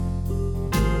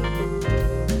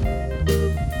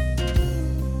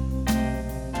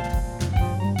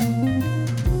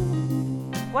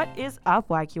What is up,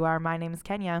 YQR? My name is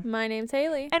Kenya. My name's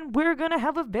Haley. And we're going to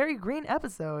have a very green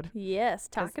episode. Yes,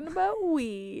 talking about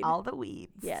weed. All the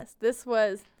weeds. Yes,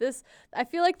 I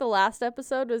feel like the last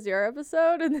episode was your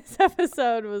episode, and this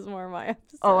episode was more my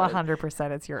episode. Oh,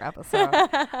 100% it's your episode.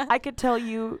 I could tell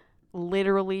you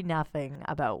literally nothing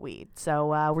about weed. So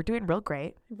we're doing real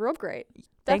great. Real great.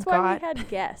 Thank That's why God. we had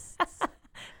guests.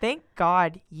 Thank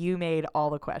God you made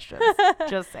all the questions.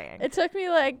 Just saying. It took me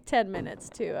like 10 minutes,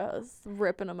 too. I was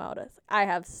ripping them out. I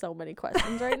have so many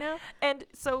questions right now. And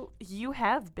so you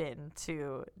have been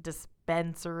to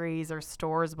dispensaries or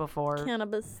stores before.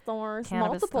 Cannabis stores.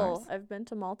 Cannabis multiple. stores. I've been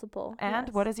to multiple. And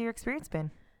yes. what has your experience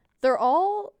been? They're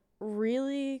all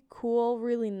really cool,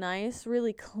 really nice,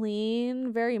 really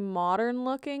clean, very modern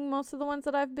looking, most of the ones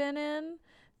that I've been in.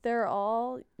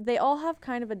 They all have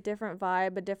kind of a different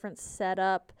vibe, a different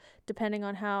setup, depending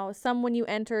on how. Some, when you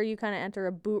enter, you kind of enter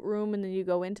a boot room and then you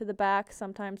go into the back.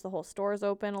 Sometimes the whole store is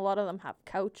open. A lot of them have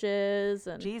couches.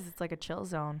 And Jeez, it's like a chill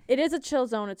zone. it is a chill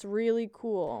zone. It's really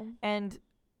cool. And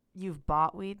you've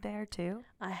bought weed there too?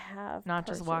 I have Not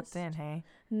just walked purchased. in, hey?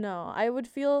 No,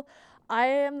 I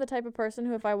am the type of person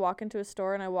who, if I walk into a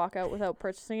store and I walk out without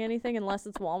purchasing anything, unless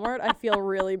it's Walmart, I feel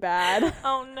really bad.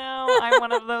 Oh no, I'm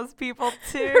one of those people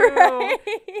too. Right?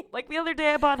 Like the other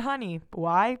day I bought honey.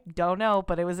 Why? Don't know,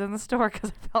 but it was in the store because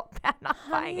I felt bad not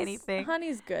buying anything.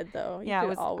 Honey's good though. Yeah, it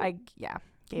was. Always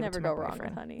Gave never it to go my wrong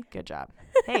boyfriend. with honey. Good job.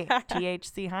 Hey,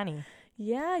 THC honey.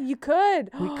 Yeah, you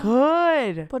could. We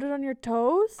could. Put it on your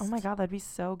toast. Oh my God, that'd be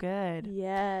so good.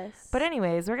 Yes. But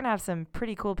anyways, we're gonna have some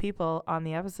pretty cool people on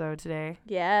the episode today.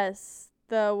 yes.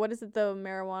 What is it? The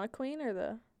marijuana queen or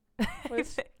the what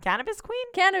is Cannabis Queen?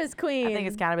 Cannabis Queen? I think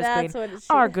it's Cannabis That's Queen. what it's.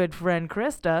 Our good friend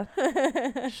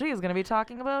Krista. She's gonna be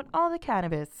talking about all the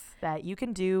cannabis that you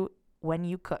can do when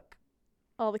you cook.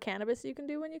 All the cannabis you can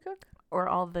do when you cook. Or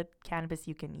all the cannabis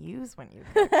you can use when you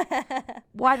cook.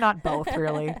 Why not both,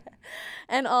 really?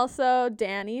 And also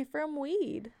Danny from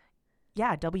Wiid.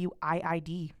 Yeah,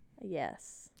 WIID.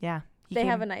 Yes. Yeah. They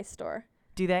have a nice store.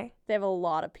 Do they? They have a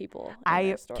lot of people in I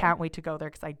their store. can't wait to go there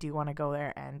because I do want to go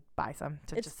there and buy some.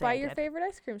 It's just say by I your did. favorite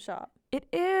ice cream shop. It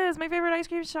is my favorite ice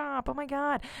cream shop. Oh my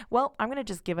God. Well, I'm going to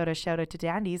just give out a shout out to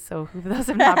Dandy's. So who those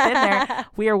have not been there,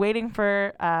 we are waiting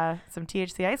for some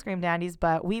THC ice cream Dandy's,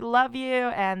 but we love you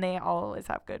and they always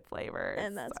have good flavors.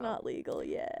 And that's not legal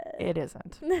yet. It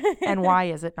isn't. And why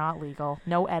is it not legal?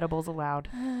 No edibles allowed.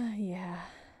 Yeah.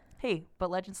 Hey, but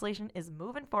legislation is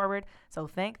moving forward, so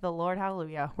thank the Lord,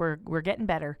 hallelujah. We're getting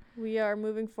better. We are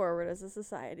moving forward as a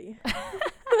society.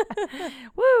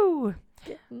 Woo!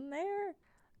 Getting there.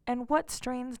 And what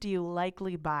strains do you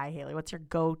likely buy, Haley? What's your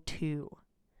go-to?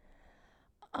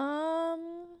 I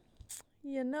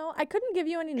couldn't give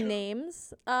you any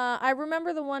names. I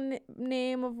remember the one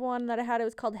name of one that I had. It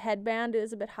was called Headband. It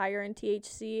was a bit higher in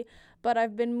THC, but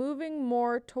I've been moving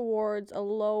more towards a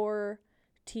lower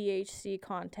THC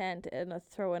content and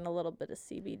throw in a little bit of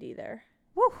CBD there.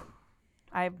 Woo!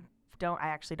 I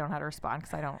actually don't know how to respond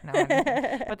because I don't know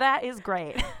anything. But that is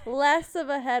great. Less of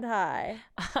a head high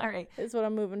All right. is what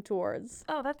I'm moving towards.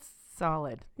 Oh, that's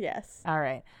solid. Yes. All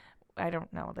right. I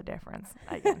don't know the difference.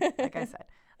 Again, like I said,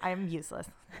 I'm useless.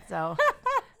 So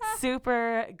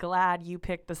super glad you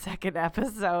picked the second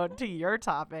episode to your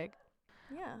topic.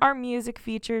 Yeah. Our music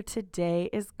feature today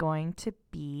is going to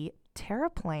be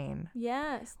Terraplane.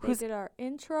 Yes. They did our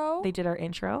intro. They did our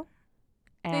intro.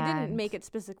 They didn't make it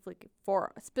specifically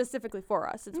for us.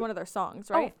 It's one of their songs,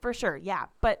 right? Oh, for sure, yeah.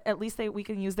 But at least we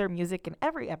can use their music in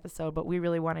every episode, but we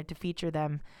really wanted to feature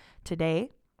them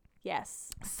today. Yes.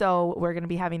 So we're going to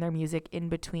be having their music in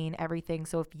between everything.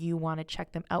 So if you want to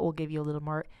check them out, we'll give you a little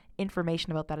more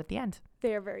information about that at the end.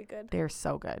 They are very good. They're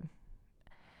so good.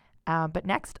 But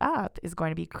next up is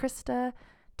going to be Krista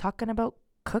talking about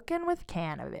cooking with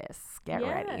cannabis. Get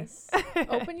ready.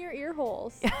 Open your ear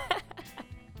holes.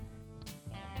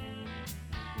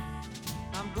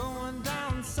 I'm going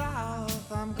down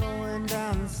south, I'm going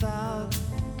down south,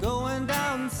 going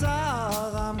down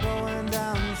south, I'm going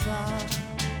down south,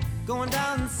 going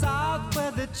down south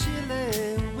where the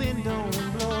chilly wind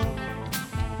don't blow.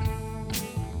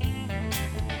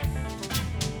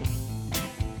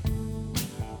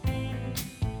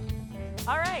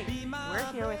 All right,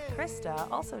 we're here with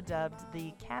Krista, also dubbed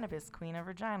the Cannabis Queen of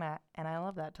Regina, and I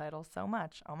love that title so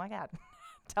much. Oh my God.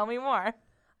 Tell me more.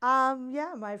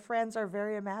 Yeah, my friends are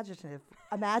very imaginative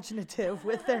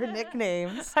with their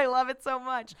nicknames. I love it so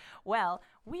much. Well,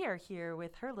 we are here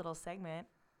with her little segment,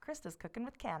 Krista's Cooking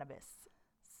with Cannabis.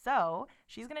 So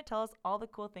she's going to tell us all the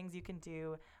cool things you can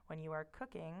do when you are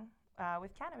cooking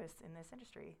with cannabis in this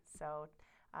industry. So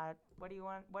What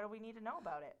do we need to know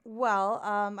about it? Well,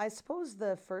 I suppose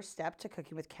the first step to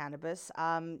cooking with cannabis,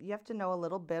 you have to know a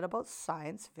little bit about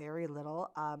science, very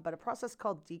little, but a process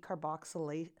called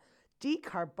decarboxylation.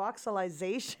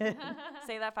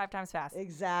 Say that 5 times fast.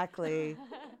 Exactly.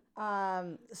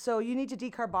 So you need to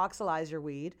decarboxylize your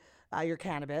weed, your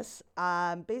cannabis.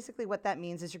 Basically, what that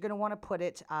means is you're going to want to put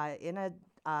it in a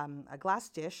glass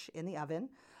dish in the oven.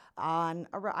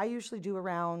 I usually do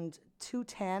around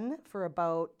 210 for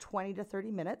about 20 to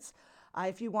 30 minutes.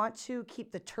 If you want to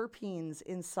keep the terpenes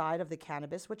inside of the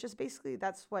cannabis, which is basically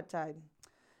that's what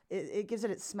it gives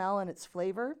it its smell and its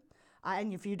flavor.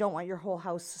 And if you don't want your whole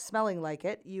house smelling like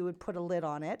it, you would put a lid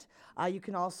on it. You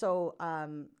can also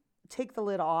take the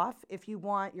lid off if you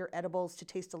want your edibles to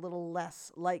taste a little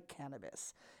less like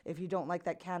cannabis. If you don't like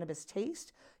that cannabis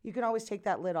taste, you can always take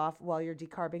that lid off while you're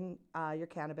decarbing your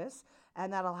cannabis,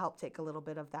 and that'll help take a little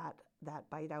bit of that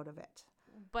bite out of it.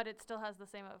 But it still has the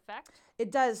same effect?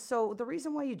 It does. So the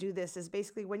reason why you do this is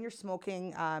basically when you're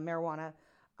smoking marijuana,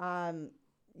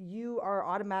 you are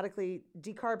automatically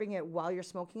decarbing it while you're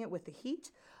smoking it with the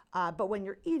heat. But when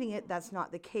you're eating it, that's not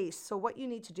the case. So what you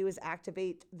need to do is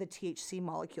activate the THC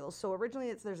molecule. So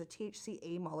originally there's a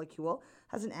THCA molecule,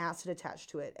 has an acid attached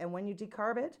to it. And when you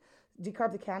decarb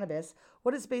the cannabis,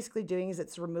 what it's basically doing is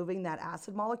it's removing that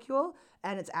acid molecule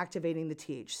and it's activating the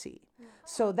THC.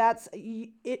 So that's,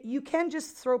 you can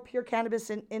just throw pure cannabis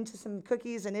into some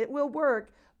cookies and it will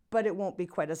work, but it won't be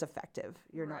quite as effective.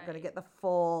 You're not going to get the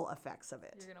full effects of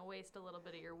it. You're going to waste a little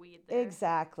bit of your weed there.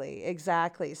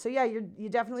 Exactly. So yeah, you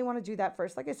definitely want to do that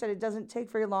first. Like I said, it doesn't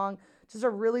take very long. Just a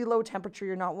really low temperature.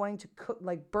 You're not wanting to cook,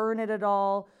 like burn it at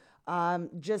all.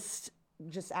 Just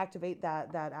activate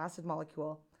that acid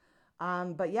molecule.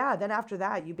 But yeah, then after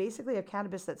that, you basically have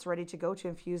cannabis that's ready to go to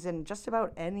infuse in just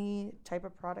about any type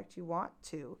of product you want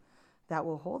to that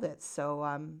will hold it. So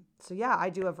yeah, I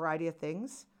do a variety of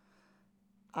things.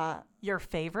 Your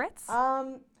favorites?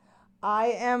 I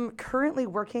am currently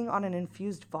working on an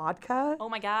infused vodka. Oh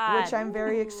my God. Which I'm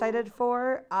very excited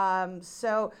for.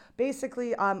 So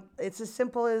basically, it's as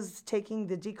simple as taking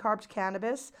the decarbed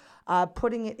cannabis,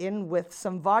 putting it in with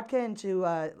some vodka into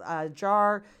a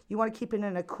jar. You want to keep it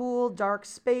in a cool, dark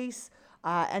space,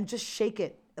 and just shake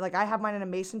it. Like I have mine in a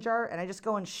mason jar and I just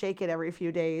go and shake it every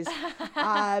few days.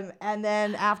 And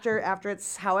then after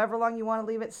it's however long you want to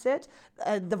leave it sit,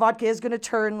 the vodka is going to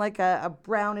turn like a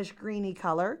brownish greeny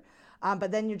color.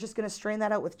 But then you're just going to strain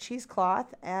that out with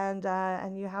cheesecloth and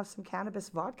you have some cannabis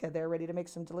vodka there ready to make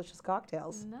some delicious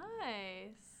cocktails.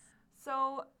 Nice.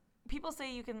 So people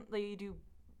say you do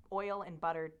oil and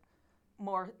butter.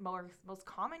 Most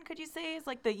common, could you say, is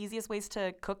like the easiest ways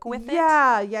to cook with it?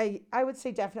 Yeah, I would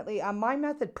say definitely. My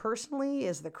method personally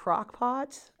is the crock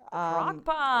pot.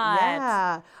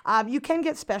 Yeah. You can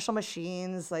get special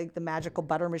machines like the magical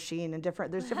butter machine and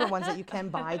there's different ones that you can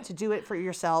buy to do it for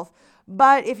yourself.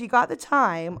 But if you got the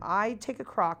time, I take a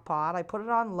crock pot, I put it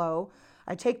on low.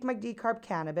 I take my decarb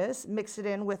cannabis, mix it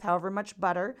in with however much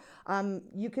butter.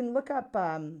 You can look up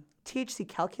THC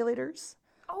calculators.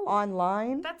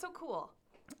 Online. That's so cool.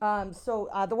 So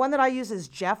the one that I use is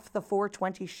Jeff, the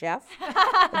 420 Chef.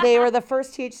 They were the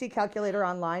first THC calculator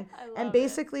online. And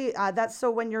basically, that's so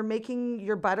when you're making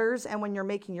your butters and when you're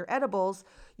making your edibles,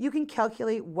 you can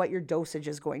calculate what your dosage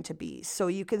is going to be. So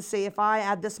you can say, if I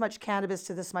add this much cannabis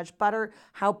to this much butter,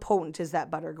 how potent is that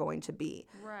butter going to be?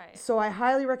 Right. So I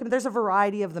highly recommend. There's a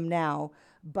variety of them now,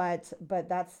 but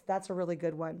that's a really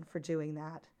good one for doing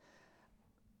that.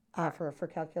 For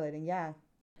calculating, yeah.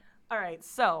 All right,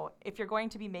 so if you're going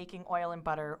to be making oil and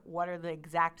butter, what are the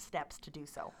exact steps to do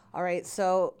so? All right,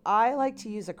 so I like to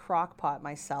use a crock pot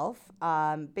myself.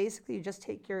 Basically, you just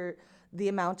take the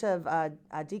amount of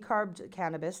decarbed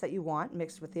cannabis that you want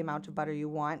mixed with the amount of butter you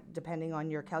want, depending on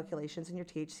your calculations in your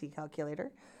THC calculator.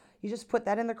 You just put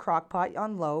that in the crock pot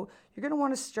on low. You're going to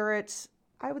want to stir it,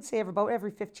 I would say, about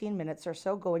every 15 minutes or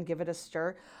so. Go and give it a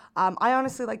stir. I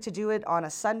honestly like to do it on a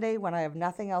Sunday when I have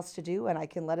nothing else to do and I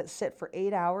can let it sit for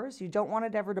 8 hours. You don't want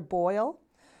it ever to boil.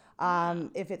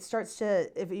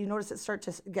 If you notice it start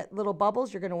to get little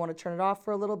bubbles, you're going to want to turn it off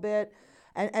for a little bit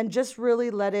and just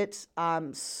really let it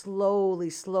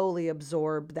slowly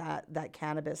absorb that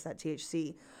cannabis, that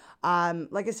THC.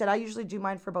 Like I said, I usually do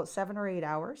mine for about 7 or 8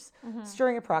 hours,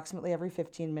 stirring approximately every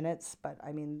 15 minutes. But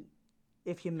I mean,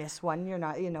 if you miss one, you're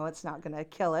not, it's not going to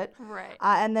kill it. Right.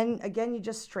 And then again, you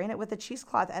just strain it with a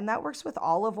cheesecloth, and that works with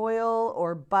olive oil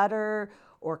or butter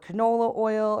or canola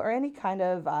oil or any kind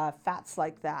of fats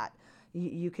like that.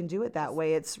 You can do it that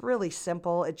way. It's really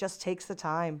simple. It just takes the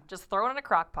time. Just throw it in a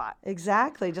crock pot.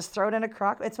 Exactly. Just throw it in a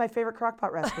crock. It's my favorite crock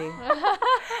pot recipe.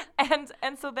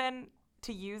 And so then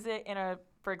to use it in a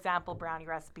for example, brownie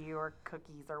recipe or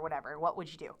cookies or whatever, what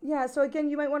would you do? Yeah, so again,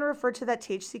 you might want to refer to that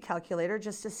THC calculator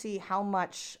just to see how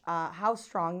much, how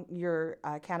strong your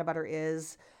canna butter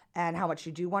is and how much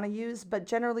you do want to use. But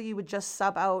generally, you would just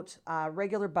sub out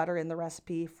regular butter in the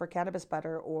recipe for cannabis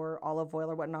butter or olive oil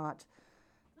or whatnot.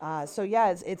 So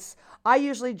yeah, it's I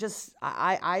usually just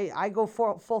I go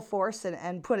for full force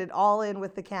and put it all in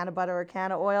with the canna butter or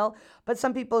canna oil. But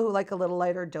some people who like a little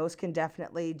lighter dose can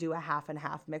definitely do a half and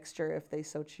half mixture if they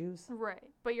so choose. Right.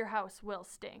 But your house will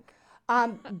stink.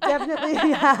 Definitely.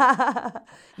 Yeah.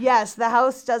 Yes, the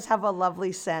house does have a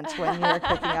lovely scent when you're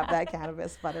cooking up that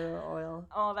cannabis butter or oil.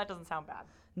 Oh, that doesn't sound bad.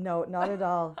 No, not at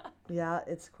all. Yeah,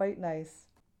 it's quite nice.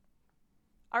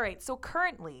 All right, so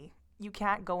currently you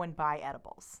can't go and buy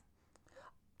edibles.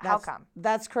 How come?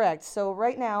 That's correct. So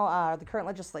right now, the current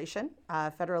legislation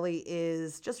federally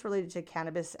is just related to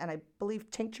cannabis and I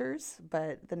believe tinctures,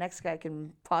 but the next guy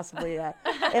can possibly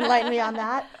enlighten me on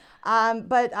that.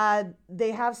 But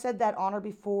they have said that on or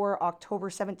before October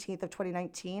 17th of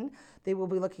 2019, they will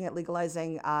be looking at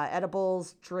legalizing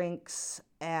edibles, drinks,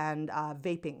 and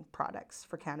vaping products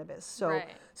for cannabis.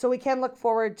 So we can look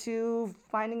forward to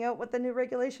finding out what the new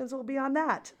regulations will be on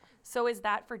that. So is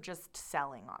that for just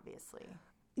selling, obviously?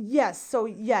 Yes. So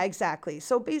yeah, exactly.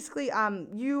 So basically,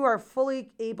 you are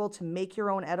fully able to make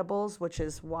your own edibles, which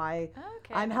is why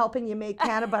I'm helping you make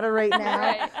canna butter right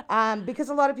now. Because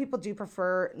a lot of people do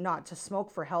prefer not to smoke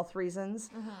for health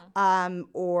reasons,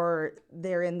 or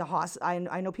they're in the hospital.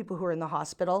 I know people who are in the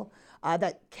hospital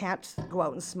that can't go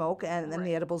out and smoke, and then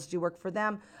the edibles do work for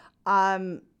them.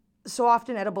 So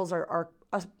often edibles are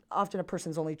often a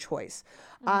person's only choice.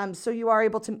 So you are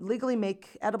able to legally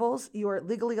make edibles. You are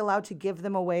legally allowed to give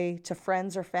them away to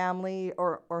friends or family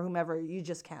or whomever. You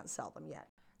just can't sell them yet.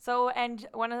 So, and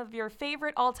one of your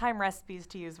favorite all-time recipes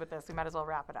to use with this, we might as well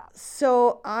wrap it up.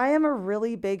 So I am a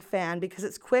really big fan because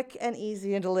it's quick and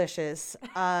easy and delicious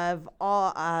of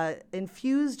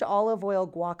infused olive oil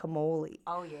guacamole.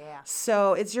 Oh, yeah.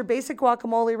 So it's your basic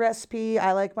guacamole recipe.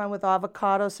 I like mine with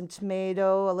avocado, some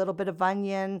tomato, a little bit of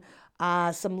onion,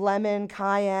 some lemon,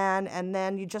 cayenne, and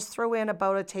then you just throw in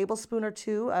about a tablespoon or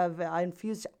two of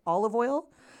infused olive oil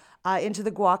into the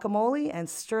guacamole and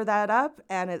stir that up,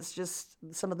 and it's just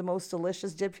some of the most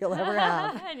delicious dip you'll ever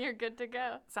have. And you're good to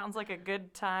go. Sounds like a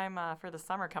good time for the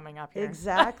summer coming up here.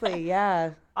 Exactly,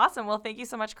 yeah. Awesome. Well, thank you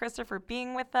so much, Krista, for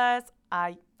being with us.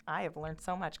 I have learned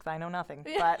so much because I know nothing,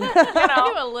 but you know.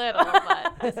 I do a little,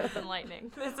 but this is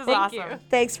enlightening. This is Thank awesome. you.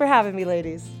 Thanks for having me,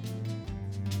 ladies.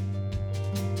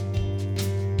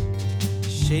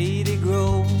 Shady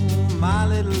Grove, my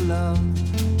little love.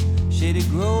 Shady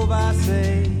Grove, I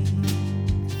say.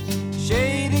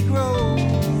 Shady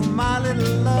Grove, my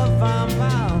little love. I'm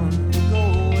bound to go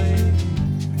away.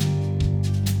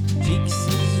 Cheeks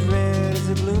as red as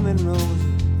a blooming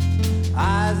rose.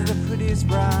 Eyes are the prettiest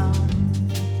brown.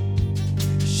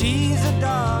 She's a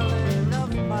darling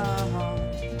of my heart.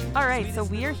 All right, so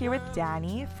we are here with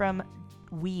Danny from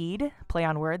Wiid, play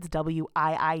on words,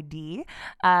 WIID,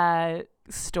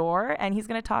 store, and he's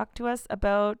going to talk to us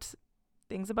about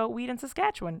things about weed in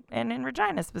Saskatchewan and in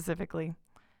Regina specifically.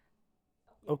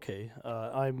 Okay,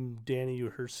 I'm Danny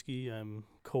Uhersky. I'm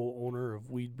co-owner of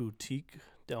Wiid Boutique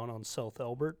down on South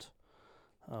Albert.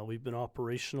 We've been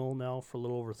operational now for a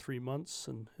little over 3 months,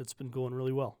 and it's been going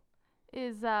really well.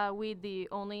 Is Wiid the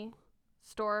only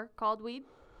store called Wiid?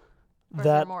 Or is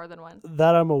there more than one?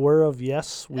 That I'm aware of,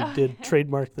 yes. We did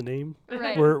trademark the name.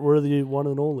 Right. We're the one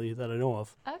and only that I know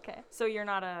of. Okay. So you're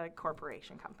not a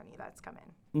corporation company that's come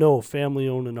in? No, family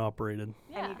owned and operated.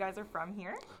 Yeah. And you guys are from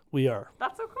here? We are.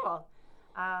 That's so cool.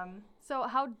 So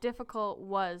how difficult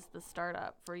was the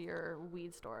startup for your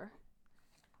weed store?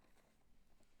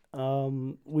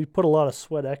 We put a lot of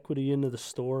sweat equity into the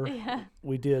store. Yeah.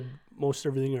 We did most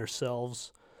everything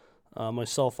ourselves.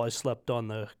 Myself, I slept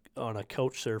on a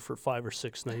couch there for 5 or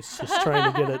 6 nights just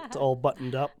trying to get it all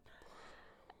buttoned up.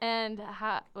 And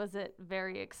was it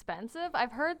very expensive?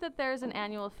 I've heard that there's an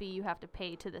annual fee you have to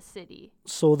pay to the city.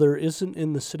 So there isn't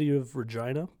in the city of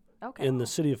Regina. Okay. In the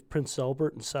city of Prince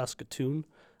Albert and Saskatoon,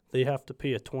 they have to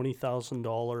pay a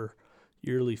 $20,000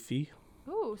 yearly fee.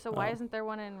 Ooh, so why isn't there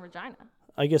one in Regina?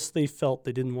 I guess they felt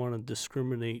they didn't want to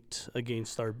discriminate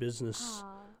against our business.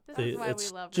 This is why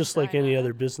It's we love just like any Regina.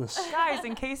 other business. Guys,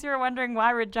 in case you're wondering why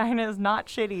Regina is not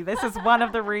shitty, this is one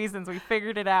of the reasons. We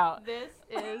figured it out. This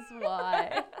is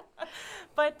why.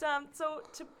 But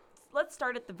let's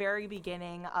start at the very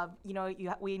beginning of,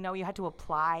 we know you had to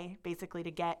apply basically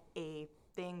to get a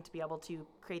thing to be able to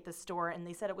create the store, and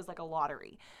they said it was like a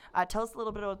lottery. Tell us a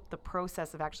little bit about the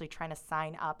process of actually trying to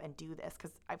sign up and do this,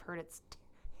 because I've heard it's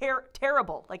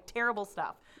terrible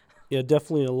stuff. Yeah,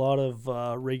 definitely a lot of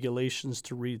regulations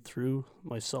to read through.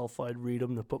 Myself, I'd read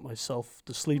them to put myself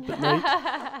to sleep at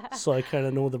night, so I kind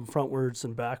of know them frontwards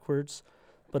and backwards.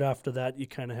 But after that, you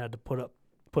kind of had to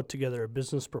put together a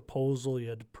business proposal.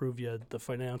 You had to prove you had the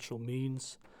financial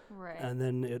means, Right. and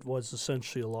then it was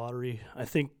essentially a lottery. I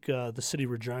think the city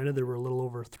of Regina, there were a little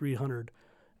over 300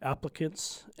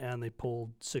 applicants, and they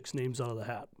pulled 6 names out of the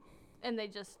hat. And they're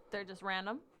just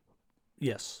random?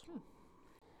 Yes.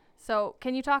 So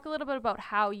can you talk a little bit about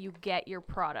how you get your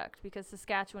product? Because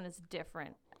Saskatchewan is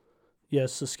different.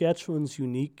 Yes, Saskatchewan's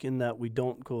unique in that we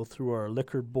don't go through our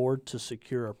liquor board to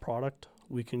secure our product.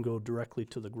 We can go directly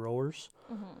to the growers.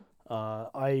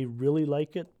 I really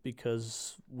like it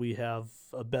because we have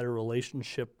a better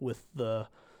relationship with the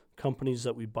companies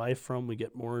that we buy from. We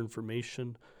get more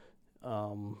information.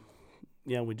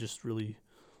 We just really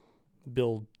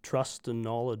build trust and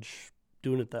knowledge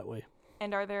doing it that way.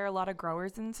 And are there a lot of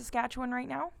growers in Saskatchewan right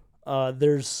now?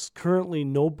 There's currently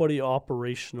nobody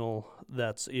operational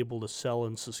that's able to sell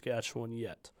in Saskatchewan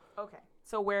yet. Okay.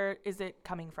 So where is it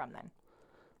coming from then?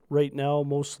 Right now,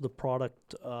 most of the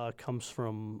product comes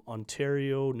from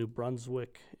Ontario, New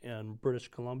Brunswick, and British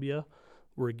Columbia.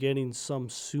 We're getting some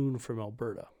soon from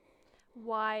Alberta.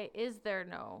 Why is there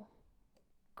no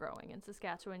growing in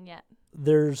Saskatchewan yet?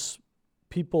 There's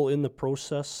people in the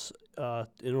process.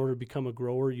 In order to become a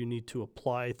grower, you need to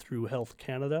apply through Health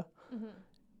Canada.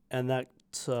 And that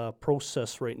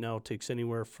process right now takes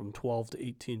anywhere from 12 to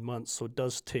 18 months, so it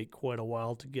does take quite a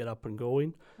while to get up and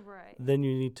going. Right. Then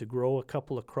you need to grow a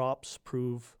couple of crops,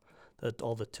 prove that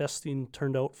all the testing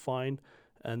turned out fine,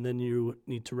 and then you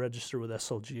need to register with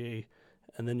SLGA,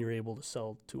 and then you're able to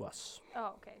sell to us.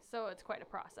 Oh, okay. So it's quite a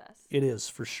process. It is,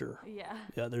 for sure. Yeah.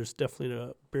 Yeah, there's definitely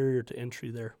a barrier to entry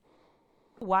there.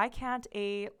 Why can't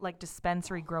a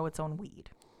dispensary grow its own weed?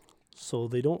 So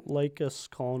they don't like us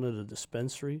calling it a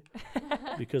dispensary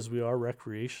because we are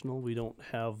recreational. We don't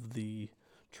have the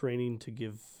training to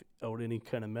give out any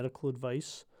kind of medical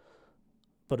advice.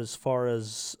 But as far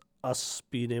as us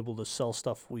being able to sell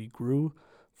stuff we grew,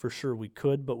 for sure we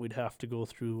could, but we'd have to go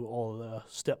through all the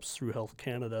steps through Health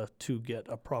Canada to get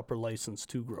a proper license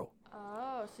to grow.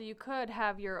 Oh, so you could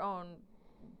have your own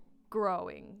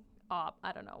growing op.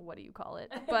 I don't know, what do you call it?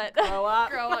 But Grow up.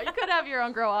 grow up. You could have your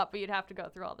own grow up, but you'd have to go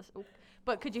through all this.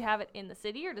 But could you have it in the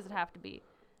city, or does it have to be?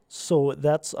 So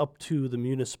that's up to the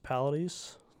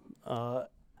municipalities.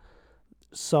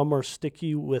 Some are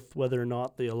sticky with whether or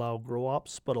not they allow grow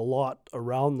ops, but a lot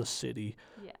around the city.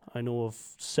 Yeah. I know of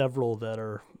several that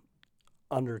are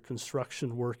under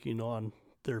construction working on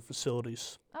their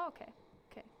facilities. Oh, okay.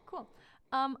 Okay, cool.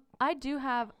 I do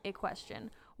have a question.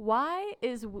 Why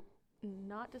is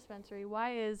not dispensary?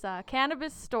 Why is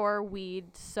cannabis store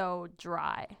weed so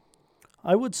dry?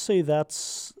 I would say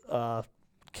that's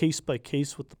case by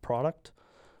case with the product,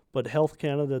 but Health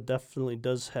Canada definitely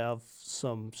does have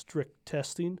some strict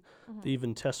testing. They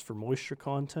even test for moisture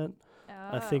content.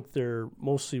 I think they're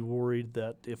mostly worried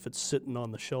that if it's sitting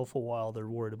on the shelf a while, they're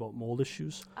worried about mold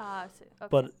issues. Okay.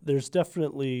 But there's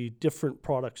definitely different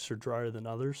products are drier than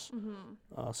others.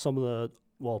 Some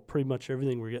of pretty much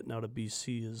everything we're getting out of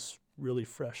BC is really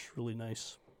fresh, really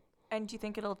nice. And do you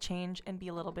think it'll change and be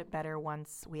a little bit better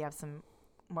once we have some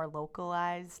more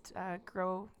localized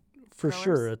growers? For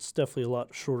sure. It's definitely a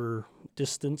lot shorter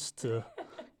distance to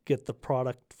get the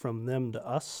product from them to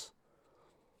us.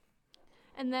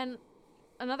 And then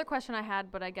another question I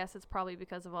had, but I guess it's probably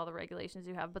because of all the regulations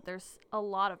you have, but there's a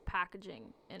lot of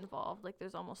packaging involved. Like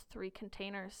there's almost 3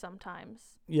 containers sometimes.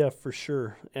 Yeah, for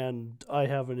sure. And I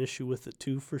have an issue with it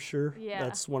too, for sure. Yeah.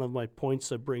 That's one of my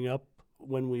points I bring up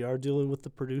when we are dealing with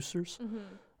the producers.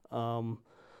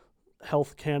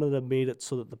 Health Canada made it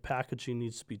so that the packaging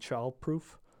needs to be childproof.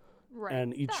 Right.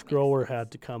 And each That makes grower sense.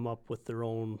 had to come up with their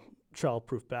own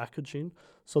childproof packaging.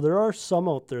 So there are some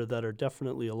out there that are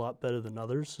definitely a lot better than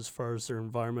others as far as their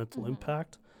environmental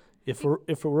impact. If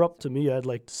it were up to me, I'd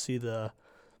like to see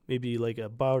maybe like a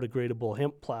biodegradable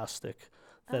hemp plastic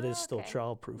that is still Okay.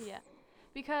 childproof. Yeah.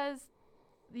 Because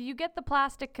you get the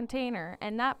plastic container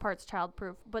and that part's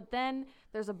childproof, but then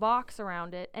there's a box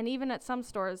around it, and even at some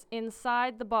stores,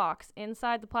 inside the box,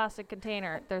 inside the plastic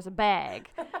container, there's a bag.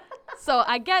 So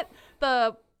I get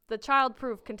the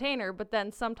childproof container, but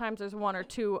then sometimes there's 1 or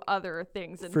 2 other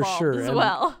things involved sure, as and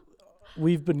well.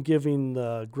 We've been giving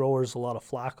the growers a lot of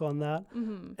flack on that,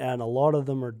 and a lot of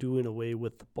them are doing away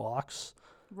with the box.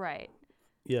 Right.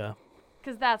 Yeah,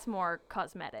 Because that's more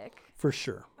cosmetic. for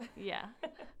sure. Yeah.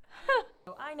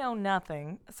 So I know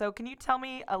nothing. So can you tell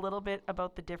me a little bit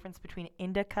about the difference between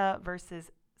indica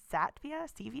versus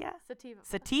Stevia? Sativa.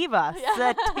 Sativa.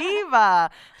 Sativa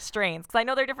strains. Because I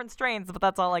know they're different strains, but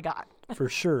that's all I got. For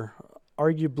sure.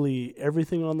 Arguably,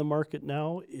 everything on the market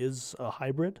now is a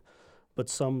hybrid, but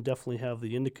some definitely have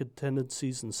the indica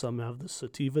tendencies and some have the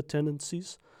sativa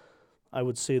tendencies. I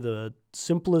would say the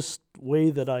simplest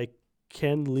way that I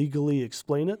can legally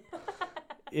explain it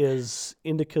is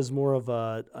indica's more of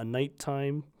a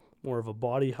nighttime, more of a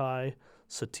body high.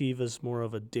 Sativa's more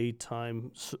of a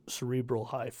daytime cerebral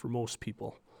high for most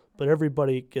people. But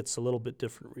everybody gets a little bit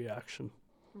different reaction.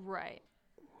 Right.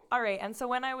 All right, and so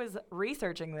when I was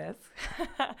researching this,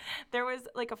 there was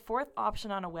like a fourth option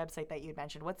on a website that you'd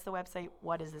mentioned. What's the website?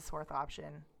 What is this fourth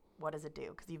option? What does it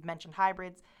do? Because you've mentioned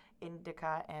hybrids,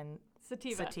 indica, and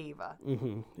sativa.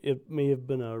 Mm-hmm. It may have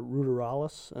been a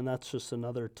ruderalis, and that's just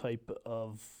another type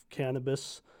of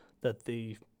cannabis that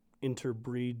they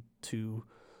interbreed to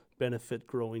benefit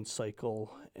growing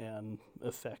cycle and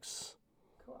effects.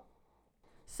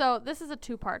 So this is a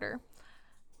two-parter.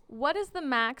 What is the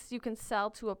max you can sell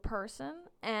to a person?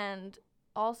 And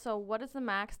also, what is the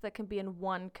max that can be in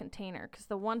one container? Because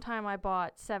the one time I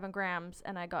bought 7 grams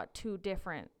and I got 2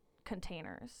 different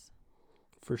containers.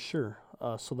 For sure.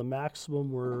 So the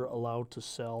maximum we're allowed to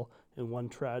sell in one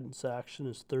transaction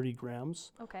is 30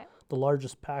 grams. Okay. The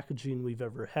largest packaging we've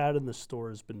ever had in the store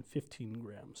has been 15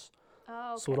 grams.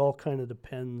 Oh, okay. So it all kind of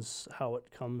depends how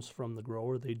it comes from the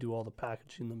grower. They do all the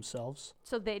packaging themselves.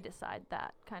 So they decide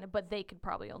that kind of, but they could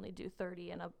probably only do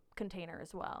 30 in a container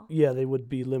as well. Yeah, they would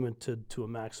be limited to a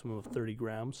maximum of 30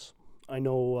 grams. I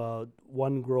know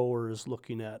one grower is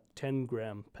looking at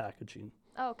 10-gram packaging.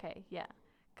 Okay, yeah.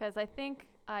 Because I think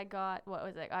I got, what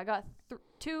was it? I got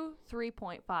 2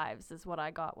 3.5s is what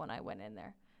I got when I went in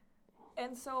there.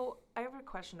 And so I have a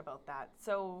question about that.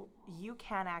 So you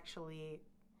can actually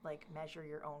like measure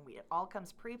your own weed. It all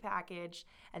comes pre-packaged,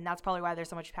 and that's probably why there's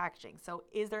so much packaging. So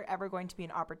is there ever going to be an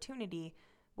opportunity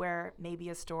where maybe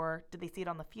a store, do they see it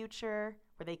on the future,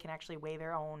 where they can actually weigh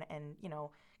their own and, you know,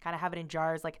 kind of have it in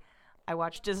jars? Like I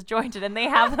watched Disjointed, and they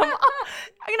have them,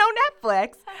 you know,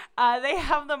 Netflix. They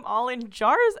have them all in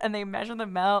jars, and they measure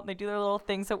them out, and they do their little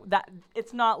thing. So that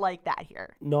it's not like that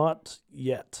here. Not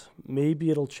yet. Maybe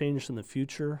it'll change in the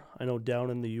future. I know down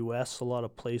in the U.S., a lot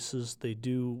of places, they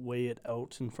do weigh it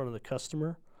out in front of the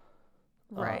customer.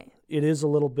 Right. It is a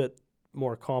little bit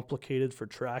more complicated for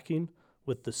tracking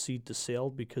with the seed to sale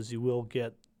because you will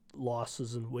get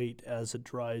losses in weight as it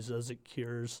dries, as it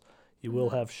cures. You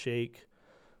will have shake.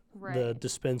 Right. The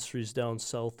dispensaries down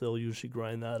south, they'll usually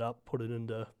grind that up, put it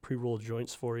into pre-rolled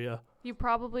joints for you. You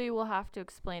probably will have to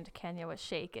explain to Kenya what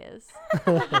shake is.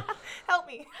 Help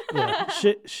me. Yeah,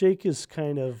 shake is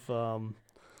kind of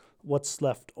what's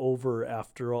left over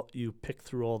after you pick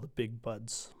through all the big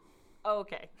buds.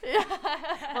 Okay.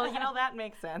 Well, you know, that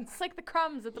makes sense. It's like the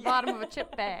crumbs at the bottom of a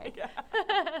chip bag.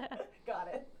 Got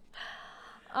it.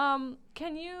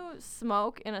 Can you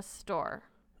smoke in a store?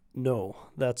 No,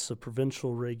 that's a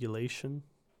provincial regulation.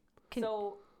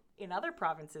 So in other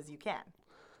provinces, you can.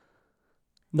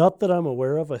 Not that I'm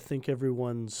aware of. I think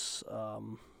everyone's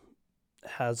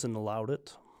hasn't allowed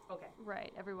it. Okay.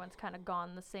 Right. Everyone's kind of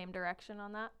gone the same direction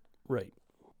on that. Right.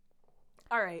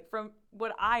 All right. From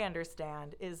what I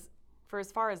understand is, for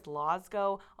as far as laws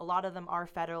go, a lot of them are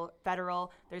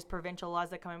federal. There's provincial laws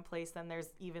that come in place. Then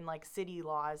there's even like city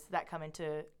laws that come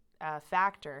into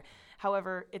factor.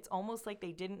 However, it's almost like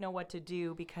they didn't know what to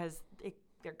do because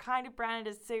they're kind of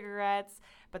branded as cigarettes,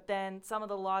 but then some of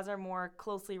the laws are more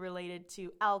closely related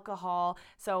to alcohol.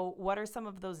 So what are some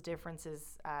of those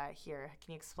differences here?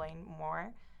 Can you explain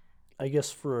more? I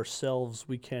guess for ourselves,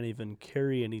 we can't even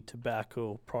carry any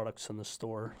tobacco products in the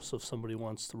store. So if somebody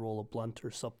wants to roll a blunt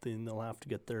or something, they'll have to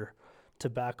get their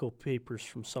tobacco papers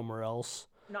from somewhere else.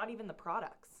 Not even the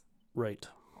products. Right.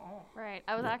 Oh. Right.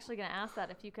 I was actually going to ask that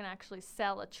if you can actually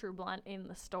sell a true blunt in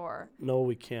the store. No,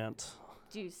 we can't.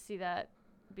 Do you see that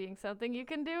being something you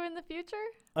can do in the future?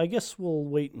 I guess we'll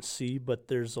wait and see, but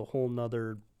there's a whole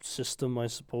nother system, I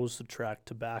suppose, to track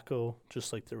tobacco,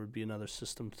 just like there would be another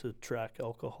system to track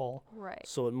alcohol. Right.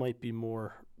 So it might be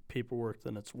more paperwork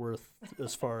than it's worth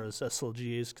as far as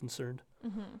SLGA is concerned.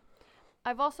 Mm-hmm.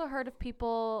 I've also heard of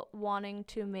people wanting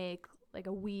to make like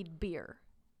a weed beer.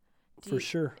 For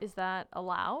sure. Is that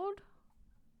allowed?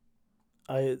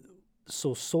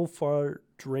 So far,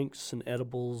 drinks and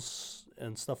edibles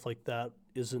and stuff like that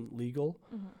isn't legal.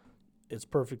 Mm-hmm. It's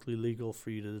perfectly legal for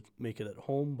you to make it at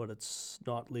home, but it's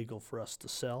not legal for us to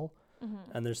sell.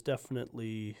 Mm-hmm. And there's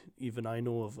definitely, even I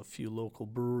know of a few local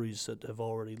breweries that have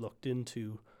already looked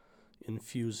into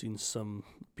infusing some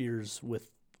beers with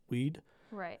weed.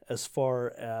 Right. As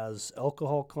far as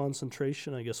alcohol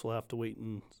concentration, I guess we'll have to wait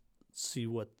and see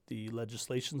what the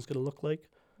legislation's going to look like.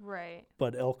 Right.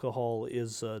 But alcohol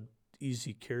is a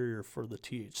easy carrier for the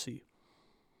THC.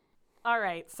 All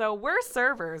right, so we're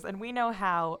servers, and we know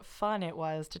how fun it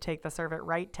was to take the Serve It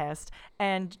Right test.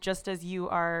 And just as you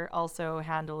are also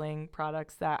handling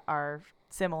products that are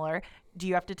similar, do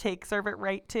you have to take Serve It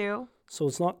Right too? So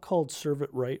it's not called Serve It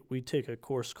Right. We take a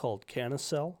course called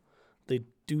Cannabis. They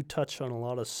do touch on a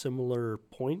lot of similar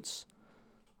points.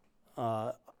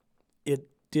 It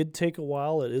did take a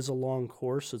while. It is a long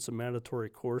course. It's a mandatory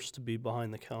course to be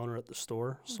behind the counter at the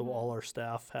store, so all our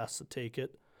staff has to take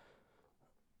it.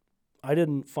 I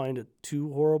didn't find it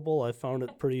too horrible. I found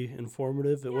it pretty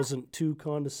informative. It wasn't too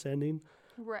condescending.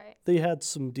 Right. They had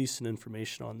some decent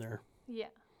information on there. Yeah.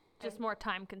 Just more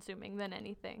time consuming than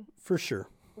anything. For sure.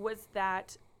 Was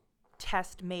that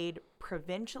test made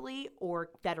provincially or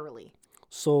federally?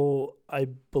 So I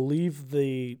believe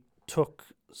they took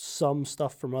some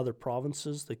stuff from other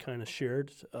provinces. They kind of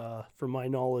shared. From my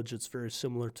knowledge, it's very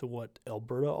similar to what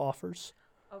Alberta offers.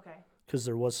 Okay. Because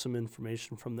there was some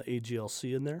information from the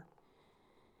AGLC in there.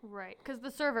 Right. Because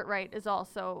the Serve It Right is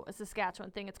also a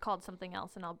Saskatchewan thing. It's called something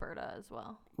else in Alberta as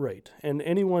well. Right. And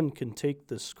anyone can take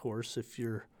this course if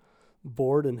you're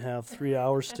bored and have 3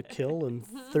 hours to kill and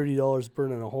 $30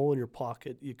 burning a hole in your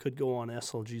pocket. You could go on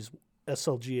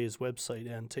SLGA's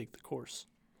website and take the course.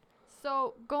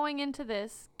 So going into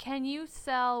this, can you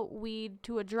sell weed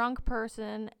to a drunk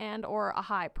person and or a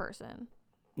high person?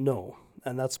 No.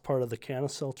 And that's part of the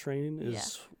Cannabis training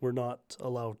is we're not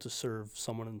allowed to serve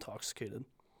someone intoxicated.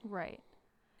 Right.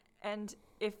 And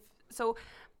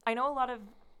I know a lot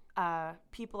of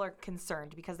people are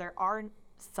concerned because there are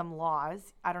some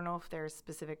laws. I don't know if they're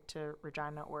specific to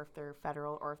Regina or if they're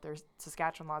federal or if they're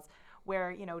Saskatchewan laws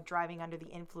where, driving under the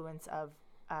influence of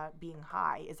being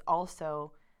high is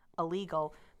also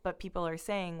illegal. But people are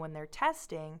saying when they're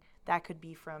testing, that could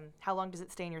be from how long does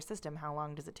it stay in your system? How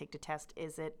long does it take to test?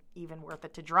 Is it even worth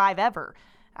it to drive ever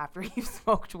after you've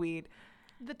smoked weed?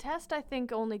 The test, I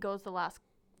think, only goes the last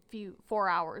 4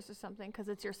 hours or something because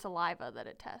it's your saliva that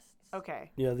it tests.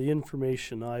 Okay. Yeah, the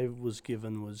information I was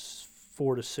given was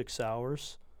 4 to 6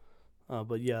 hours.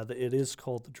 But yeah, it is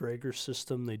called the Draeger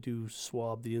system. They do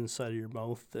swab the inside of your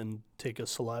mouth and take a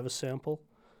saliva sample.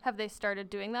 Have they started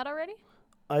doing that already?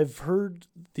 I've heard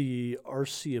the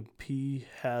RCMP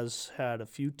has had a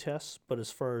few tests, but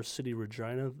as far as City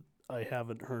Regina, I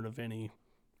haven't heard of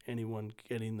anyone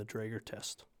getting the Draeger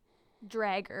test.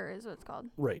 Draeger is what it's called.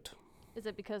 Right. Is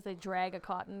it because they drag a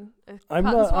cotton I'm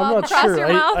swab not across sure. your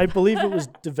mouth? I believe it was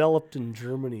developed in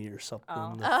Germany or something.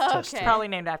 Oh. the Oh, testing. okay. Probably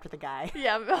named after the guy.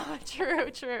 Yeah,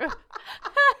 true.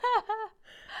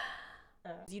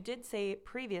 You did say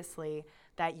previously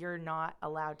that you're not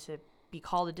allowed to be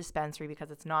called a dispensary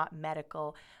because it's not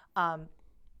medical.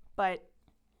 But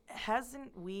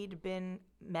hasn't weed been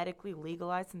medically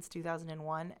legalized since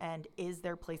 2001? And is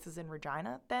there places in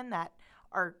Regina then that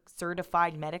are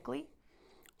certified medically?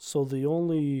 So the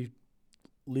only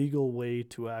legal way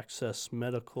to access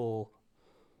medical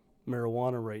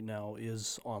marijuana right now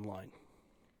is online.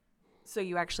 So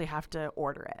you actually have to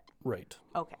order it. Right.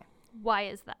 Okay. Why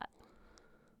is that?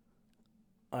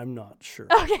 I'm not sure.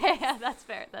 Okay, yeah, that's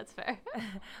fair.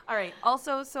 All right.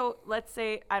 Also, so let's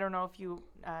say, I don't know if you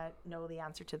know the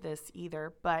answer to this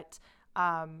either, but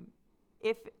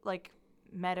if like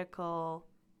medical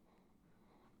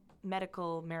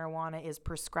marijuana is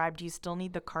prescribed, do you still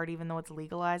need the card even though it's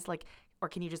legalized? Like, or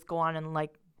can you just go on and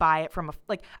like buy it from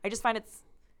I just find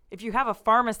if you have a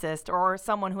pharmacist or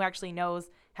someone who actually knows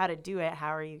how to do it,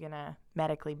 how are you going to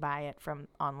medically buy it from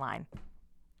online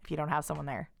if you don't have someone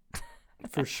there?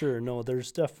 For sure. No,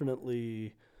 there's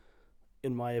definitely,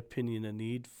 in my opinion, a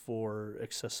need for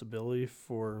accessibility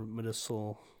for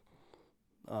medicinal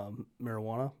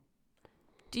marijuana.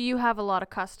 Do you have a lot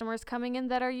of customers coming in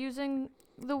that are using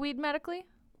the weed medically?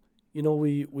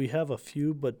 We have a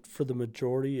few, but for the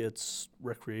majority, it's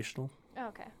recreational.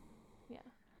 Okay. Yeah.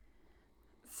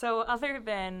 So other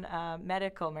than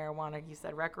medical marijuana, you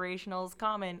said recreational is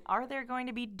common. Are there going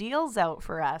to be deals out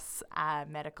for us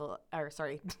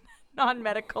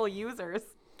non-medical users?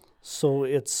 So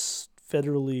it's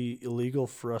federally illegal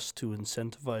for us to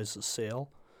incentivize the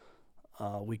sale.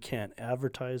 We can't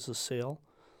advertise the sale.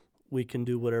 We can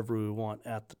do whatever we want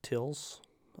at the tills.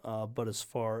 But as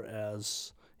far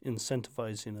as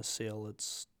incentivizing a sale,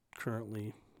 it's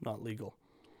currently not legal.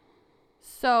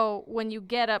 So when you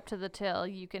get up to the till,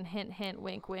 you can hint,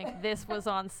 wink, wink, this was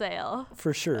on sale.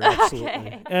 For sure, absolutely.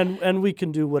 Okay. And we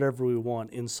can do whatever we want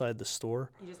inside the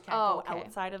store. You just can't go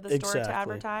outside of the store to Exactly.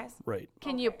 advertise? Right.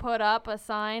 Can you put up a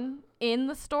sign in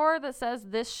the store that says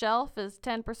this shelf is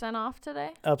 10% off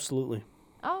today? Absolutely.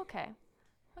 Oh, okay.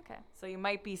 Okay. So you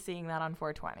might be seeing that on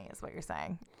 420 is what you're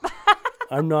saying.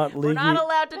 I'm not We're legally. not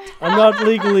allowed to I'm not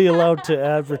legally allowed to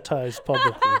advertise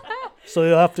publicly. So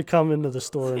you'll have to come into the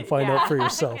store and find out for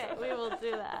yourself. Okay, we will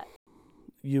do that.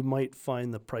 You might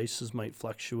find the prices might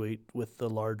fluctuate with the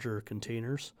larger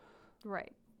containers,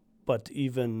 Right. but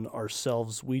even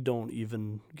ourselves, we don't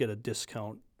even get a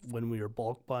discount when we are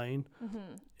bulk buying.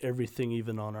 Mm-hmm. Everything,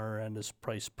 even on our end, is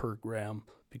priced per gram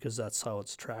because that's how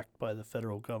it's tracked by the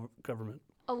federal government.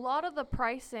 A lot of the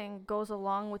pricing goes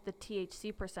along with the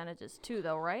THC percentages too,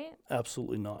 though, right?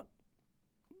 Absolutely not.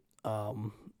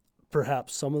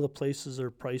 Perhaps some of the places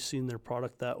are pricing their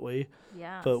product that way,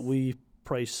 Yeah. but we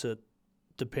price it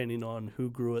depending on who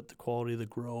grew it, the quality of the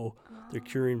grow, their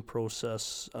curing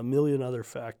process, a million other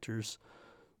factors.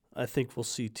 I think we'll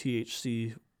see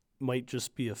THC might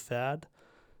just be a fad.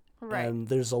 Right. And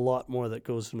there's a lot more that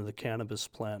goes into the cannabis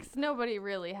plant. 'Cause nobody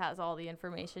really has all the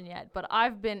information yet, but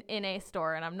I've been in a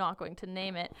store, and I'm not going to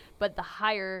name it, but the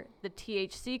higher the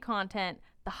THC content,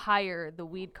 the higher the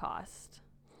weed cost.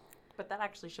 But that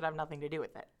actually should have nothing to do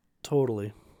with it.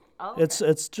 Totally. Oh, It's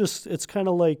kind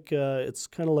of like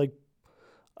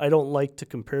I don't like to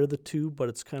compare the two, but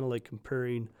it's kind of like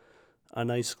comparing a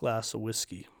nice glass of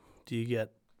whiskey. Do you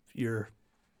get your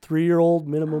 3-year-old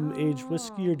minimum age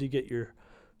whiskey, or do you get your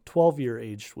 12-year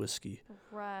aged whiskey?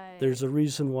 Right. There's a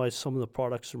reason why some of the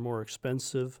products are more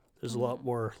expensive. There's a lot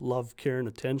more love, care, and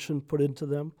attention put into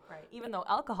them. right. Even though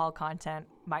alcohol content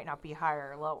might not be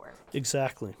higher or lower.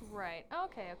 Exactly. Right.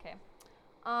 Okay.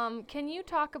 Can you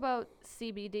talk about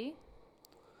CBD?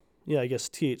 Yeah, I guess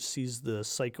THC is the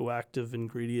psychoactive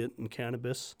ingredient in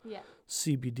cannabis. Yeah.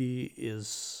 CBD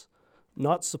is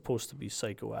not supposed to be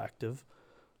psychoactive.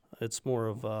 It's more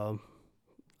of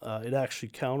it actually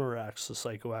counteracts the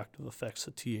psychoactive effects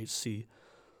of THC.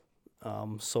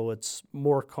 So it's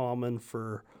more common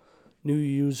for new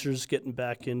users getting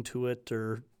back into it,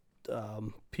 or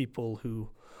people who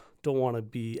don't want to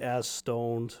be as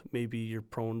stoned. Maybe you're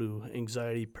prone to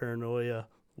anxiety, paranoia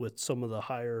with some of the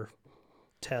higher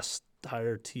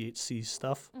THC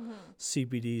stuff.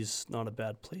 CBD is not a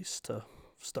bad place to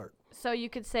start. So you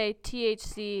could say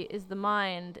THC is the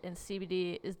mind and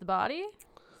CBD is the body?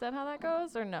 Is that how that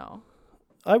goes, or no?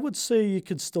 I would say you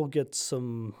could still get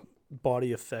some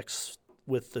body effects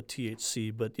with the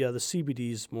THC, but yeah, the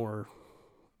CBD is more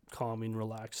calming,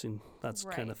 relaxing, that's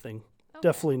kind of thing. Okay.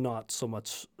 Definitely not so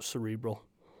much cerebral.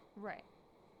 Right.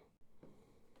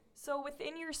 So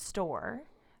within your store,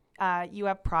 you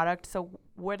have product. So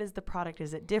what is the product?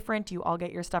 Is it different? Do you all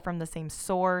get your stuff from the same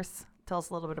source? Tell us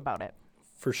a little bit about it.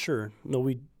 For sure. No,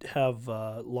 we have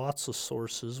lots of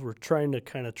sources. We're trying to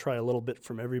kind of try a little bit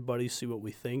from everybody, see what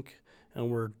we think. And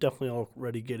we're definitely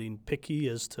already getting picky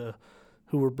as to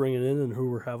who we're bringing in and who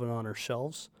we're having on our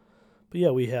shelves. But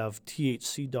yeah, we have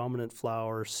THC dominant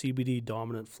flower, CBD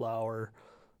dominant flower,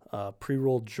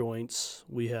 pre-rolled joints.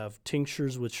 We have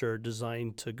tinctures, which are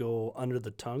designed to go under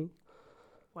the tongue.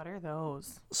 What are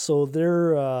those? So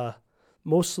they're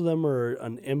most of them are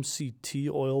an MCT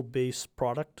oil-based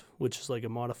product, which is like a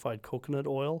modified coconut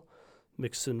oil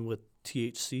mixed in with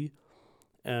THC.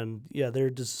 And yeah,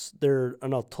 they're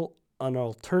an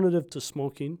alternative to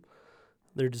smoking.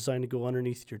 They're designed to go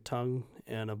underneath your tongue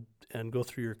and go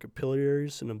through your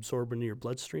capillaries and absorb into your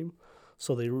bloodstream.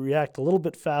 So they react a little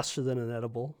bit faster than an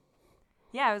edible.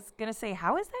 Yeah, I was going to say,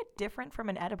 how is that different from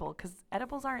an edible? Because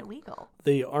edibles aren't legal.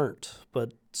 They aren't,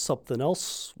 but something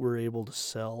else we're able to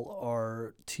sell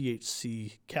are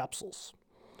THC capsules,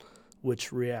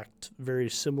 which react very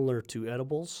similar to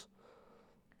edibles.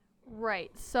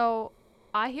 Right. So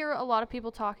I hear a lot of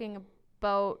people talking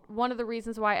about one of the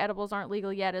reasons why edibles aren't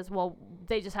legal yet is, well,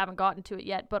 they just haven't gotten to it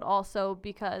yet, but also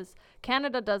because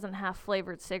Canada doesn't have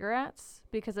flavored cigarettes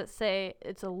because it's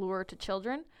a lure to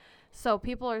children. So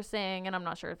people are saying, and I'm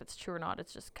not sure if it's true or not,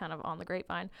 it's just kind of on the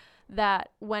grapevine, that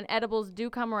when edibles do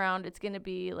come around, it's going to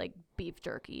be like beef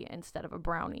jerky instead of a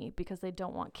brownie because they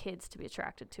don't want kids to be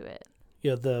attracted to it.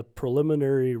 Yeah, the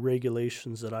preliminary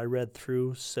regulations that I read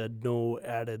through said no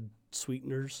added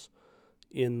sweeteners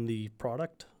in the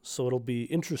product. So it'll be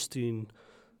interesting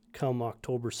come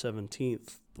October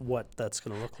 17th what that's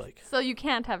going to look like. So you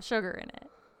can't have sugar in it.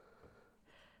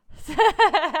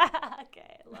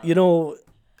 Okay. You know,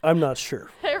 I'm not sure.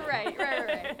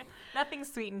 Right. Nothing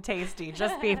sweet and tasty,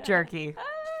 just beef jerky.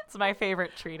 It's my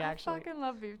favorite treat, actually. I fucking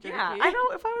love beef jerky. Yeah, I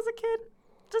know. If I was a kid,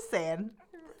 just saying,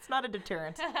 it's not a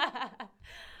deterrent.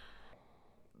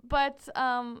 But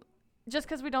just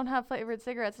because we don't have flavored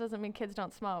cigarettes doesn't mean kids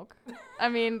don't smoke. I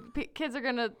mean, kids are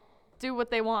going to do what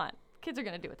they want. Kids are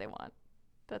going to do what they want.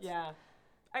 Yeah.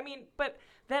 I mean, but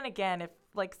then again, if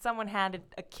like someone handed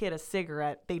a kid a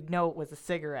cigarette, they'd know it was a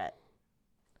cigarette.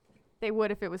 they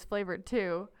would if it was flavored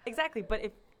too. Exactly.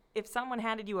 But if someone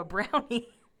handed you a brownie,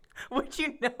 would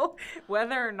you know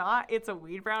whether or not it's a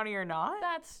weed brownie or not?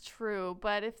 That's true,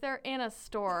 but if they're in a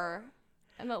store,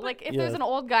 and like if Yeah. there's an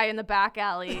old guy in the back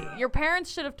alley, your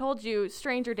parents should have told you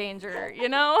stranger danger, you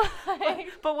know?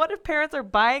 But what if parents are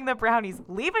buying the brownies,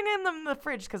 leaving them in the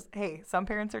fridge? Because, hey, some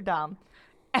parents are dumb.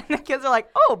 And the kids are like,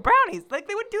 oh, brownies. Like,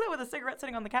 they wouldn't do that with a cigarette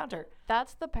sitting on the counter.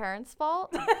 That's the parents'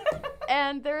 fault.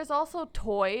 And there's also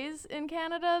toys in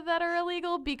Canada that are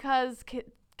illegal because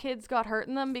kids got hurt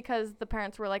in them because the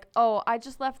parents were like, oh, I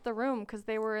just left the room because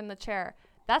they were in the chair.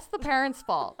 That's the parents'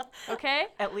 fault, okay?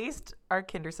 At least our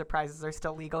Kinder Surprises are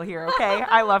still legal here, okay?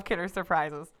 I love Kinder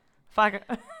Surprises. Fuck it.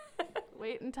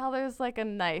 Wait until there's like a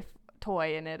knife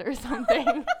toy in it or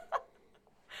something.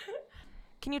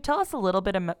 Can you tell us a little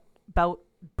bit about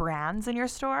brands in your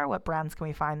store? What brands can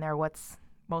we find there? What's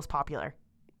most popular?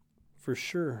 For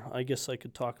sure. I guess I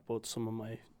could talk about some of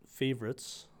my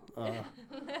favorites.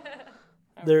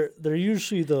 They're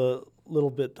usually the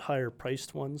little bit higher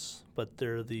priced ones, but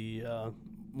they're the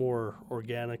more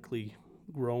organically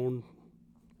grown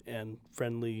and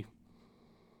friendly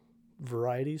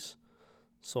varieties.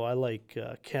 So I like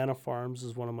Canna Farms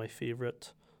is one of my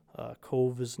favorite.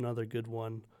 Cove is another good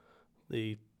one.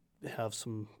 They have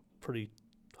some pretty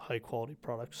high quality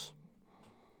products.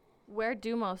 Where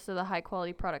do most of the high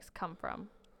quality products come from?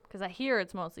 Because I hear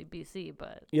it's mostly BC,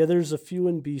 but... Yeah, there's a few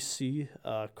in BC.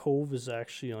 Cove is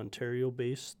actually Ontario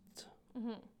based.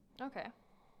 Mm-hmm. Okay.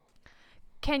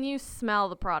 Can you smell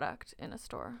the product in a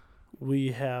store?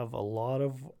 We have a lot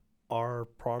of our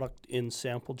product in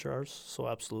sample jars, so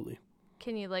absolutely.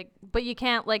 Can you but you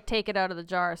can't take it out of the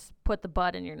jar, put the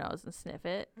bud in your nose and sniff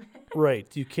it?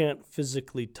 Right. You can't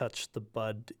physically touch the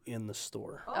bud in the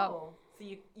store. Oh. So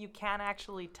you can't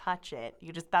actually touch it.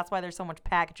 That's why there's so much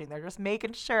packaging. They're just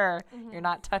making sure you're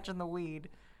not touching the weed.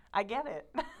 I get it.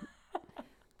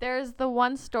 There's the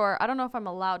one store, I don't know if I'm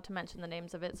allowed to mention the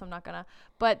names of it, so I'm not gonna,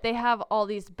 but they have all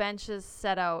these benches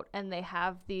set out and they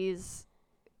have these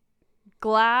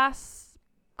glass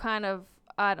kind of,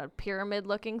 I don't know, pyramid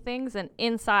looking things, and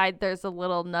inside there's a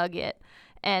little nugget,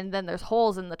 and then there's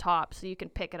holes in the top so you can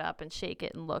pick it up and shake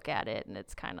it and look at it, and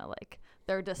it's kind of like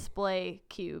they're display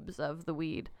cubes of the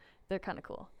weed. They're kind of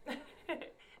cool.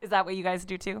 Is that what you guys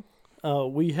do too?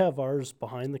 We have ours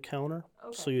behind the counter,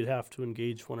 so you'd have to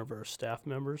engage one of our staff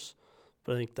members.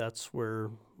 But I think that's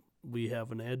where we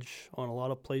have an edge on a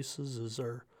lot of places, is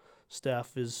our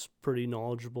staff is pretty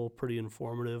knowledgeable, pretty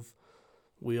informative.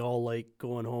 We all like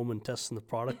going home and testing the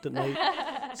product at night.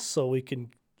 So we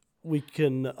can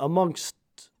amongst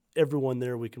everyone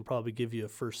there, we can probably give you a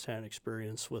first-hand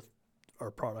experience with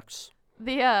our products.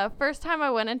 The first time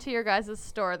I went into your guys'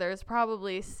 store, there was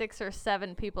probably 6 or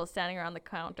 7 people standing around the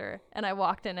counter, and I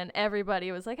walked in and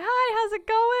everybody was like, hi, how's it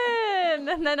going?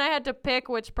 And then I had to pick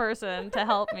which person to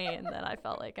help me, and then I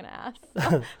felt like an ass.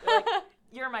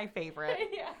 You're my favorite.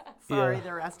 Yeah. Sorry, Yeah.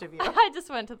 the rest of you. I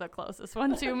just went to the closest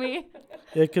one to me.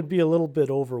 It could be a little bit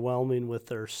overwhelming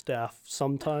with our staff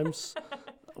sometimes.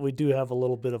 We do have a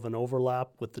little bit of an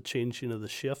overlap with the changing of the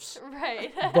shifts,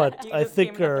 Right. but You I just came think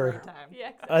in at the our right time. Yeah,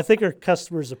 exactly. I think our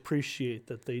customers appreciate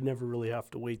that they never really have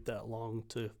to wait that long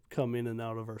to come in and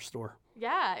out of our store.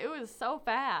 Yeah, it was so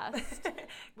fast.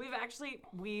 We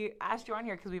asked you on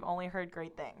here because we've only heard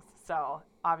great things. So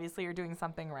obviously you're doing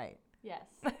something right. Yes.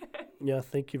 Yeah,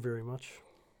 thank you very much.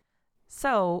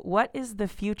 So what is the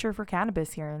future for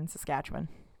cannabis here in Saskatchewan?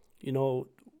 You know,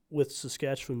 with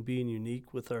Saskatchewan being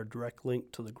unique with our direct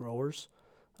link to the growers,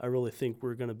 I really think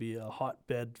we're going to be a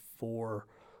hotbed for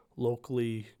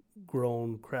locally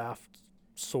grown,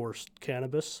 craft-sourced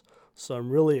cannabis. So I'm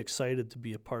really excited to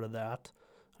be a part of that.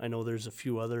 I know there's a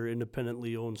few other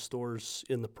independently owned stores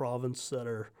in the province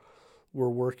that we're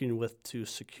working with to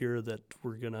secure that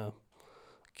we're going to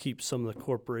keep some of the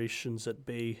corporations at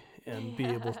bay and be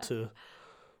able to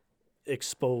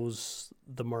expose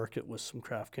the market with some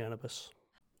craft cannabis.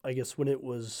 I guess when it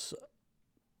was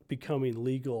becoming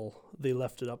legal, they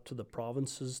left it up to the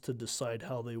provinces to decide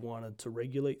how they wanted to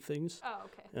regulate things. Oh,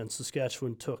 okay. And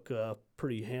Saskatchewan took a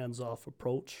pretty hands-off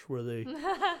approach where they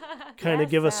kind of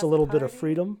Yes, give us a little bit of party.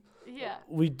 freedom. Yeah.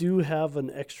 We do have an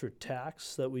extra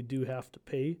tax that we do have to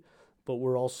pay, but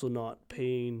we're also not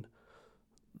paying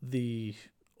the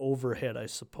overhead, I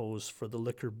suppose, for the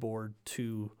liquor board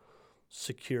to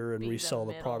secure and Be the resell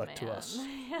the product to middleman. us.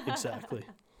 Exactly.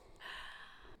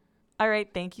 All right.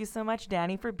 Thank you so much,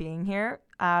 Danny, for being here.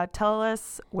 Tell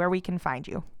us where we can find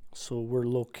you. So we're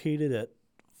located at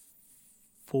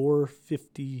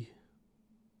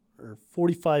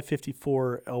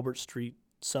 4554 Albert Street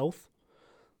South.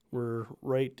 We're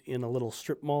right in a little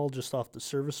strip mall just off the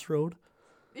service road.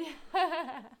 Yeah,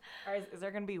 Is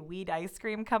there going to be weed ice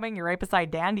cream coming? You're right beside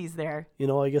Dandy's there. You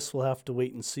know, I guess we'll have to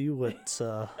wait and see what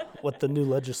the new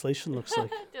legislation looks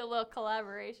like. Do a little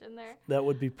collaboration there. That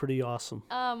would be pretty awesome.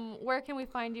 Where can we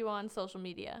find you on social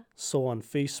media? So on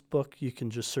Facebook, you can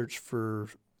just search for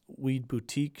Wiid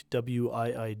Boutique,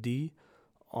 WIID.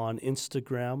 On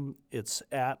Instagram, it's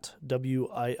at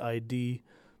WIID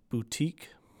Boutique.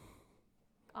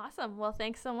 Awesome. Well,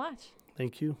 thanks so much.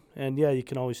 Thank you. And yeah, you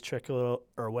can always check out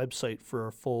our website for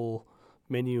our full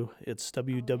menu. It's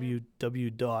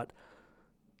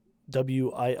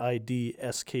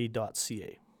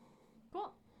www.wiidsk.ca.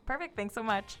 Cool. Perfect. Thanks so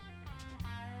much.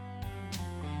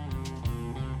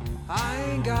 I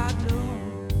ain't got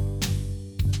no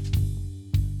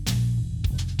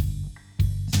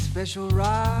special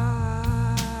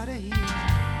rider here.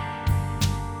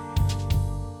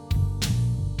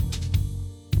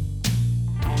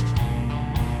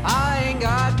 I ain't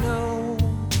got no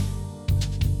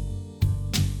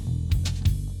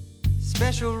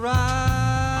special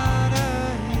rider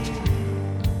here.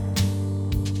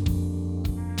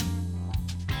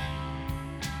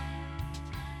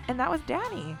 And that was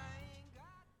Danny.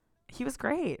 He was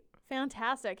great.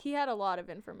 Fantastic. He had a lot of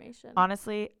information.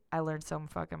 Honestly, I learned so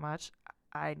fucking much.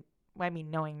 I mean,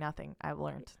 knowing nothing, I've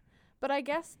learned. But I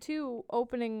guess, too,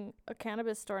 opening a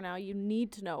cannabis store now, you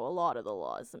need to know a lot of the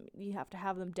laws. I mean, you have to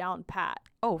have them down pat.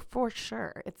 Oh, for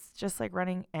sure. It's just like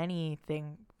running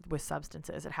anything with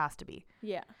substances. It has to be.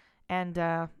 Yeah. And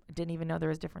I didn't even know there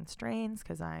was different strains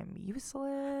because I'm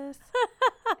useless.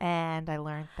 And I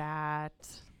learned that.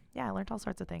 Yeah, I learned all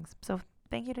sorts of things. So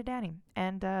thank you to Danny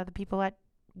and the people at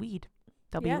Wiid,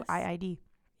 WIID.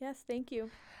 Yes, thank you.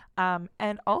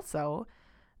 And also,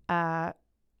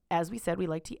 as we said, we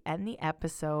like to end the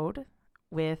episode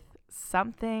with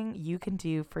something you can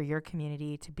do for your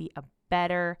community to be a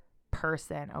better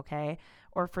person, okay?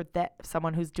 Or for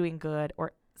someone who's doing good,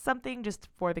 or something just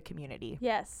for the community.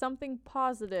 Yes, something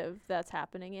positive that's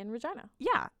happening in Regina.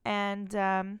 Yeah,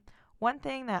 and one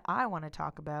thing that I want to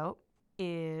talk about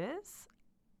is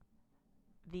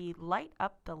the Light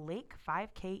Up the Lake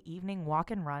 5K evening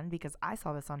walk and run, because I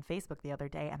saw this on Facebook the other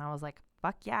day and I was like,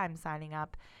 fuck yeah, I'm signing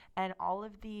up. And all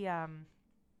of the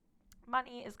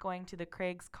money is going to the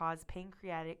Craig's Cause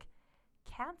Pancreatic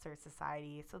Cancer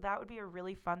Society. So that would be a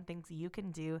really fun thing you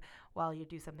can do while you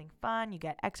do something fun. You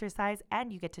get exercise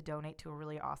and you get to donate to a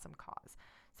really awesome cause.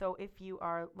 So if you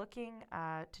are looking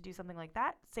to do something like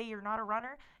that, say you're not a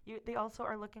runner, they also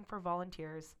are looking for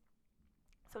volunteers.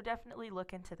 So definitely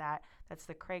look into that. That's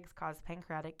the Craig's Cause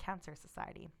Pancreatic Cancer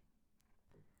Society.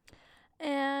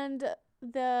 And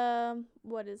the,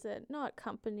 what is it? Not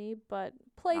company, but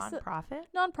place.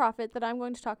 Nonprofit that I'm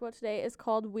going to talk about today is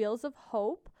called Wheels of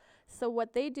Hope. So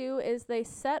what they do is they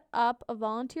set up a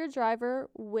volunteer driver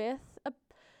with a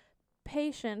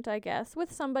patient, I guess,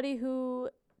 with somebody who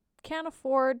can't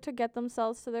afford to get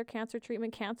themselves to their cancer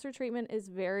treatment. Cancer treatment is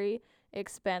very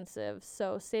expensive.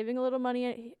 So saving a little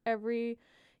money every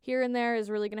here and there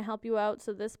is really going to help you out.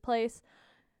 So this place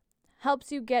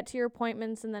helps you get to your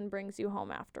appointments and then brings you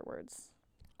home afterwards.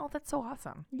 Oh, that's so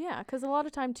awesome. Yeah, because a lot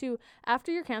of time, too,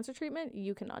 after your cancer treatment,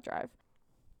 you cannot drive.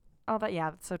 Oh,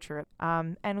 that's so true.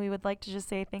 And we would like to just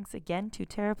say thanks again to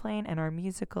Terraplane and our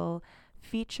musical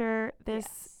feature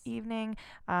this evening.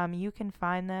 You can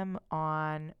find them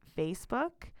on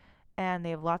Facebook, and they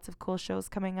have lots of cool shows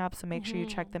coming up, so make sure you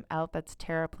check them out. That's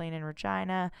Terraplane in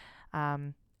Regina.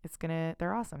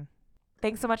 They're awesome.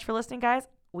 Thanks so much for listening, guys.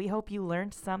 We hope you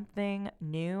learned something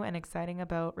new and exciting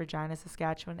about Regina,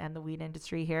 Saskatchewan, and the weed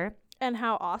industry here. And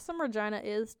how awesome Regina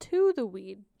is to the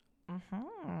weed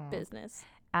business.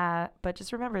 But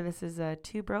just remember, this is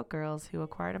two broke girls who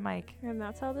acquired a mic. And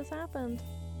that's how this happened.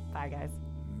 Bye, guys.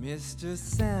 Mr.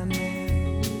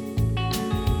 Sandman,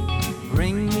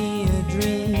 bring me a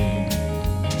dream.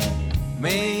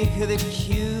 Make her the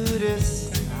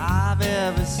cutest I've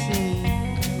ever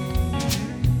seen.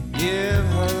 Give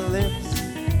her lips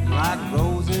like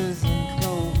roses and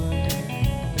clover.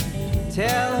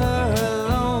 Tell her her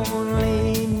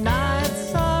lonely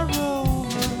nights are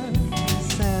over.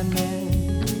 Sandman,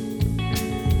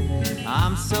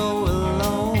 I'm so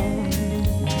alone.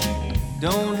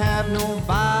 Don't have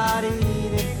nobody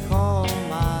to call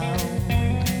my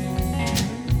own.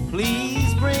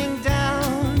 Please bring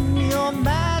down your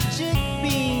magic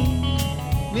beam,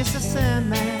 Mr.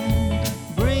 Sandman.